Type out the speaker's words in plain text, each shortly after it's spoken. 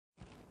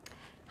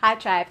Hi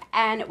Tribe,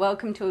 and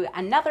welcome to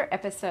another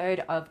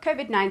episode of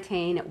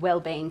COVID-19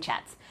 Wellbeing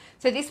Chats.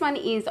 So this one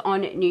is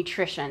on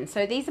nutrition.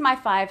 So these are my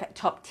 5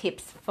 top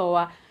tips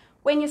for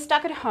when you're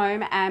stuck at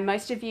home, and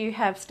most of you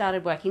have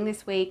started working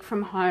this week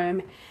from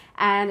home,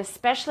 and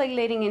especially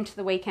leading into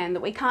the weekend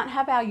that we can't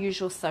have our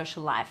usual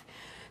social life.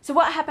 So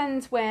what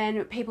happens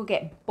when people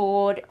get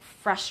bored,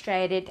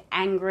 frustrated,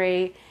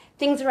 angry,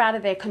 things are out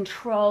of their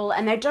control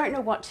and they don't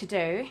know what to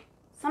do?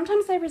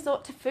 Sometimes they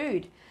resort to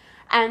food.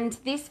 And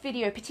this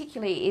video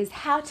particularly is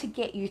how to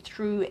get you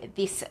through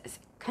this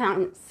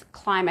current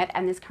climate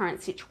and this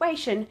current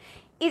situation.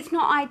 It's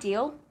not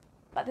ideal,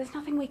 but there's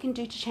nothing we can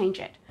do to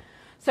change it.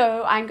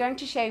 So I'm going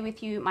to share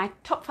with you my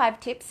top 5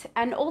 tips,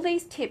 and all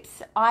these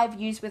tips I've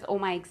used with all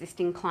my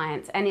existing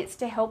clients, and it's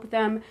to help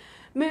them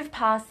move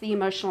past the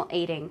emotional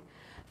eating.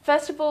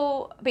 First of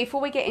all,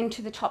 before we get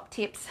into the top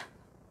tips,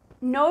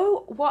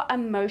 know what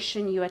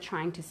emotion you are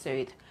trying to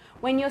soothe.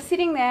 When you're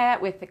sitting there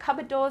with the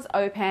cupboard doors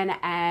open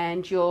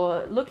and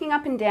you're looking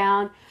up and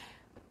down,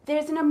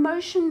 there's an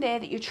emotion there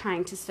that you're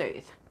trying to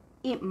soothe.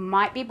 It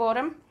might be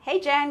boredom.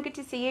 Hey Jan, good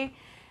to see you.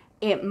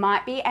 It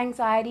might be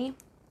anxiety.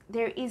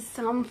 There is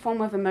some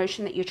form of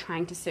emotion that you're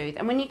trying to soothe.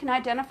 And when you can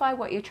identify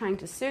what you're trying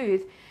to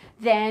soothe,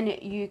 then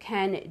you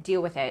can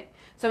deal with it.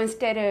 So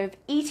instead of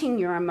eating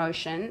your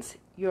emotions,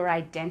 you're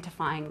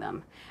identifying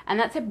them. And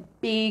that's a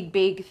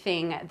big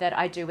thing that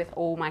I do with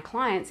all my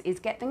clients, is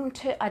get them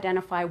to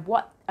identify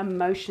what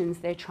emotions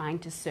they're trying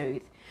to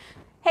soothe.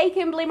 Hey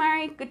Kimberly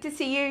Murray, good to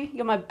see you.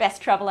 You're my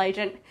best travel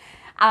agent.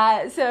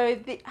 Hi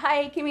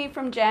Kimmy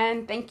from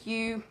Jan, thank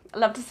you. I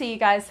love to see you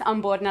guys on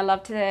board, and I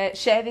love to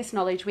share this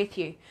knowledge with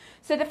you.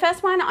 So the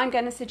first one I'm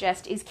going to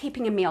suggest is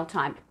keeping a meal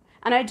time.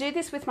 And I do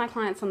this with my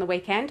clients on the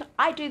weekend.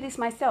 I do this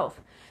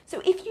myself.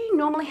 So if you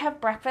normally have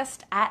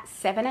breakfast at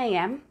 7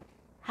 a.m.,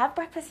 have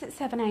breakfast at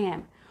 7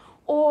 a.m.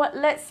 Or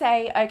let's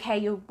say, okay,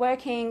 you're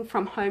working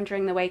from home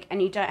during the week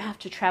and you don't have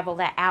to travel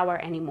that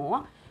hour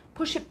anymore.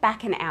 Push it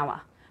back an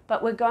hour.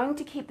 But we're going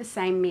to keep the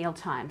same meal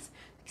times,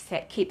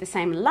 keep the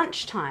same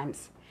lunch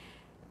times.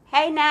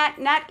 Hey Nat,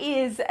 Nat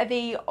is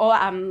the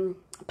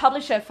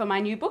publisher for my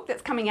new book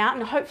that's coming out,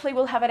 and hopefully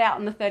we'll have it out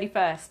on the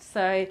 31st.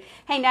 So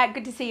hey Nat,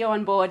 good to see you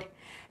on board.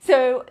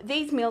 So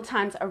these meal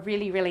times are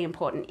really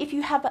important. If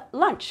you have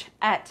lunch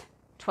at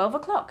 12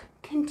 o'clock,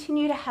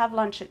 continue to have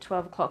lunch at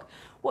 12 o'clock.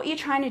 What you're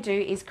trying to do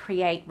is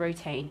create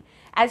routine.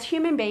 As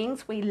human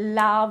beings, we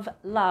love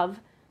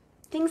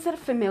things that are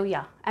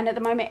familiar. And at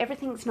the moment,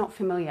 everything's not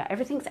familiar.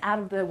 Everything's out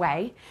of the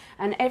way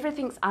and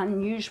everything's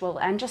unusual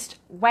and just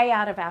way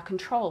out of our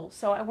control.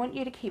 So I want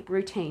you to keep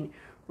routine.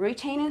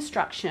 Routine,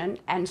 instruction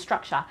and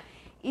structure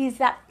is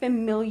that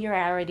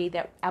familiarity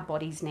that our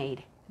bodies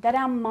need, that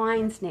our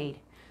minds need.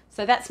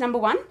 So that's number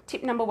 1.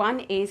 Tip number 1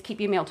 is keep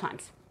your meal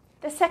times.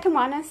 The second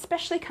one,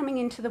 especially coming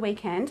into the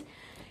weekend,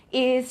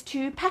 is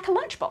to pack a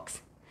lunchbox.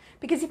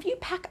 Because if you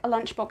pack a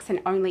lunchbox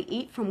and only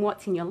eat from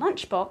what's in your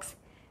lunchbox,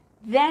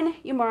 then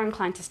you're more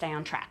inclined to stay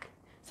on track.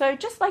 So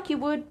just like you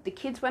would the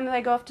kids when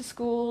they go off to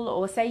school,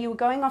 or say you were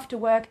going off to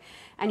work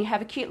and you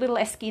have a cute little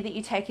esky that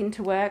you take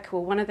into work,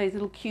 or one of those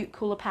little cute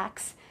cooler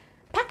packs,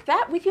 pack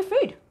that with your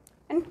food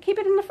and keep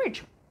it in the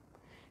fridge.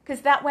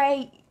 Because that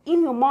way,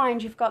 in your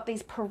mind, you've got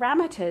these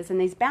parameters and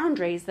these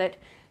boundaries that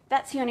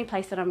that's the only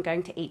place that I'm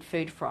going to eat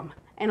food from,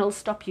 and it'll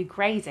stop you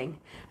grazing.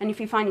 And if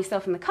you find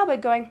yourself in the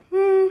cupboard going,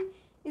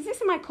 is this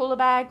in my cooler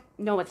bag?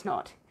 No, it's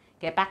not.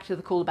 Get back to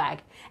the cooler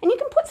bag. And you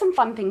can put some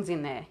fun things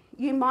in there.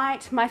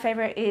 My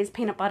favorite is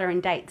peanut butter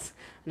and dates,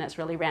 and that's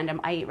really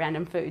random. I eat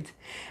random foods.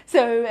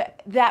 So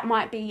that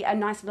might be a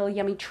nice little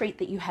yummy treat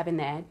that you have in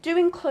there. Do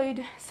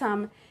include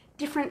some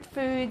different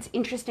foods,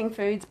 interesting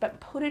foods, but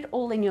put it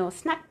all in your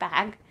snack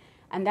bag,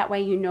 and that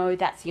way you know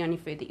that's the only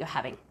food that you're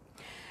having.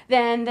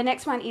 Then the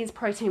next one is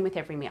protein with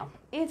every meal.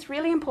 It's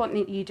really important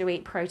that you do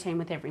eat protein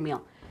with every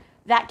meal.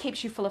 That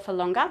keeps you fuller for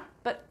longer,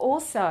 but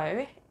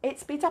also it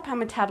speeds up our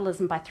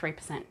metabolism by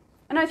 3%.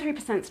 I know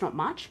 3% is not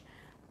much,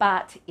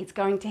 but it's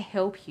going to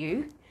help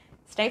you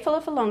stay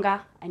fuller for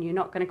longer, and you're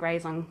not going to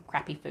graze on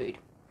crappy food.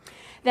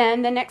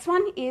 Then the next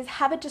one is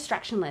have a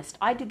distraction list.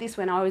 I did this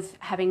when I was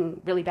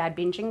having really bad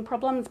binging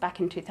problems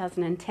back in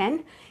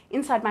 2010.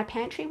 Inside my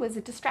pantry was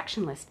a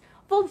distraction list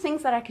of all the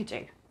things that I could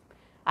do.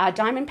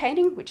 Diamond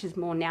painting, which is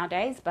more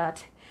nowadays,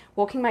 but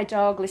walking my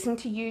dog, listening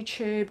to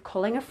YouTube,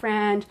 calling a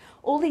friend,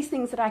 all these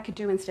things that I could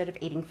do instead of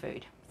eating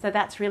food. So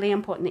that's really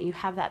important that you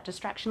have that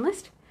distraction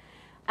list.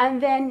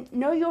 And then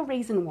know your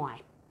reason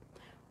why.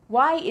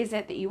 Why is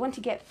it that you want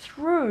to get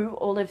through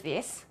all of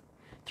this,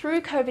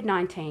 through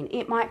COVID-19?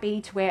 It might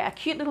be to wear a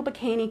cute little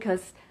bikini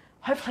because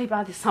hopefully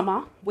by the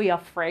summer we are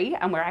free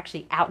and we're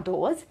actually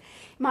outdoors.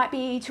 It might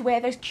be to wear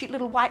those cute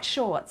little white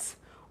shorts,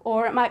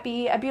 or it might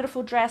be a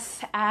beautiful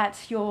dress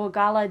at your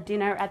gala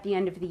dinner at the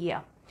end of the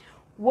year.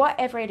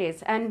 Whatever it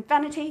is. And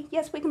vanity,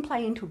 yes, we can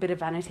play into a bit of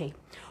vanity.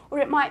 Or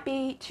it might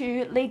be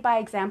to lead by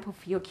example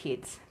for your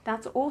kids.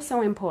 That's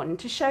also important,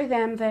 to show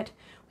them that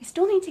we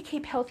still need to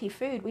keep healthy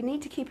food. We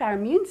need to keep our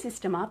immune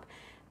system up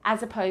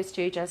as opposed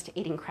to just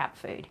eating crap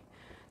food.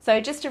 So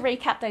just to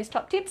recap those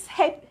top tips,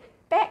 hey,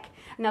 Beck,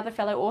 another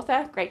fellow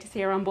author. Great to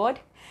see her on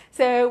board.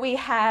 So we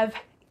have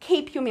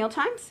keep your meal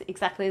times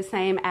exactly the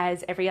same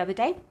as every other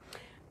day.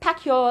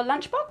 Pack your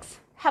lunchbox,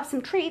 have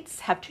some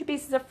treats, have 2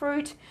 pieces of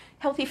fruit,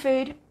 healthy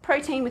food,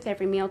 protein with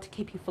every meal to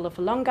keep you fuller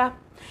for longer.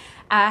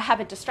 Have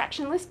a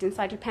distraction list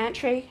inside your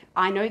pantry.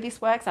 I know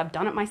this works. I've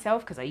done it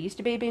myself because I used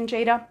to be a binge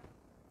eater.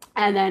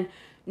 And then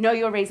know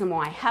your reason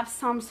why. Have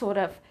some sort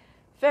of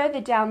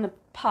further down the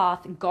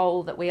path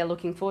goal that we are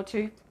looking forward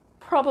to.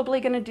 Probably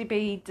going to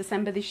be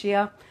December this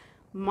year.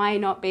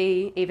 Might not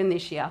be even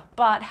this year.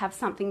 But have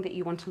something that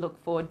you want to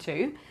look forward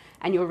to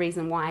and your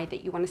reason why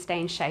that you want to stay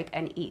in shape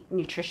and eat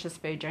nutritious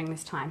food during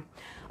this time.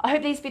 I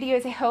hope these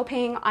videos are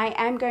helping. I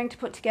am going to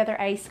put together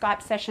a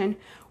Skype session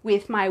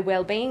with my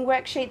Wellbeing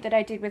worksheet that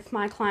I did with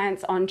my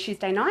clients on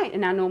Tuesday night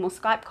in our normal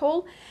Skype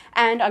call.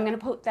 And I'm going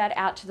to put that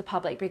out to the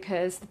public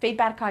because the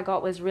feedback I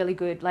got was really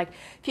good. Like,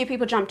 a few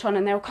people jumped on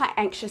and they were quite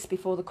anxious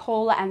before the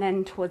call, and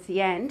then towards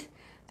the end,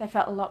 they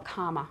felt a lot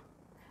calmer.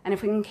 And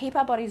if we can keep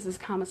our bodies as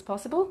calm as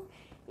possible,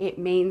 it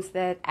means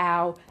that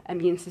our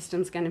immune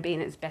system is going to be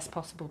in its best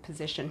possible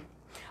position.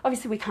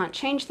 Obviously, we can't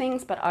change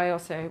things, but I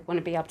also want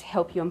to be able to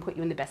help you and put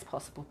you in the best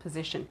possible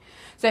position.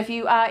 So if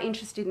you are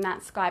interested in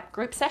that Skype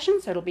group session,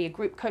 so it'll be a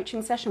group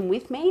coaching session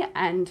with me,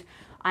 and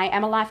I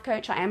am a life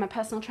coach, I am a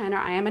personal trainer,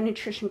 I am a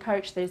nutrition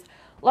coach. There's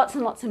lots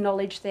and lots of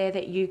knowledge there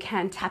that you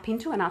can tap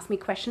into and ask me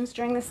questions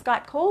during this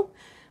Skype call.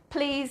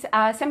 Please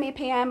send me a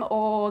PM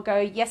or go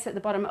yes at the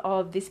bottom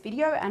of this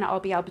video, and I'll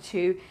be able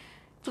to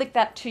flick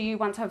that to you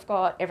once I've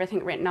got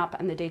everything written up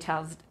and the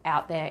details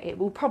out there. It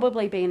will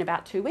probably be in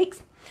about 2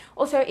 weeks.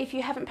 Also, if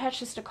you haven't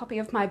purchased a copy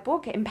of my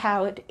book,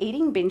 Empowered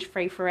Eating, Binge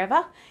Free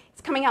Forever,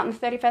 it's coming out on the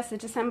 31st of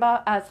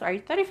December,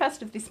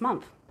 31st of this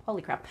month.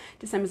 Holy crap,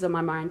 December's on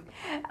my mind.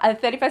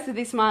 31st of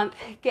this month,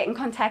 get in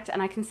contact and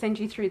I can send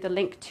you through the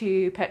link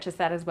to purchase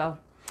that as well.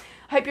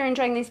 Hope you're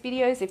enjoying these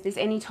videos. If there's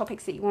any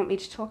topics that you want me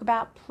to talk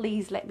about,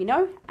 please let me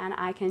know and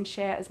I can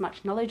share as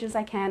much knowledge as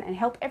I can and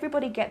help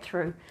everybody get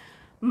through.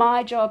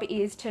 My job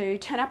is to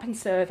turn up and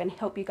serve and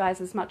help you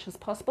guys as much as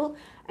possible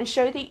and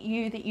show that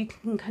you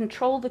can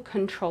control the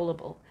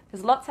controllable.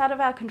 There's lots out of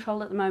our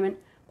control at the moment,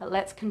 but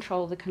let's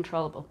control the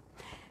controllable.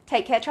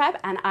 Take care, tribe,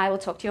 and I will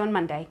talk to you on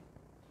Monday.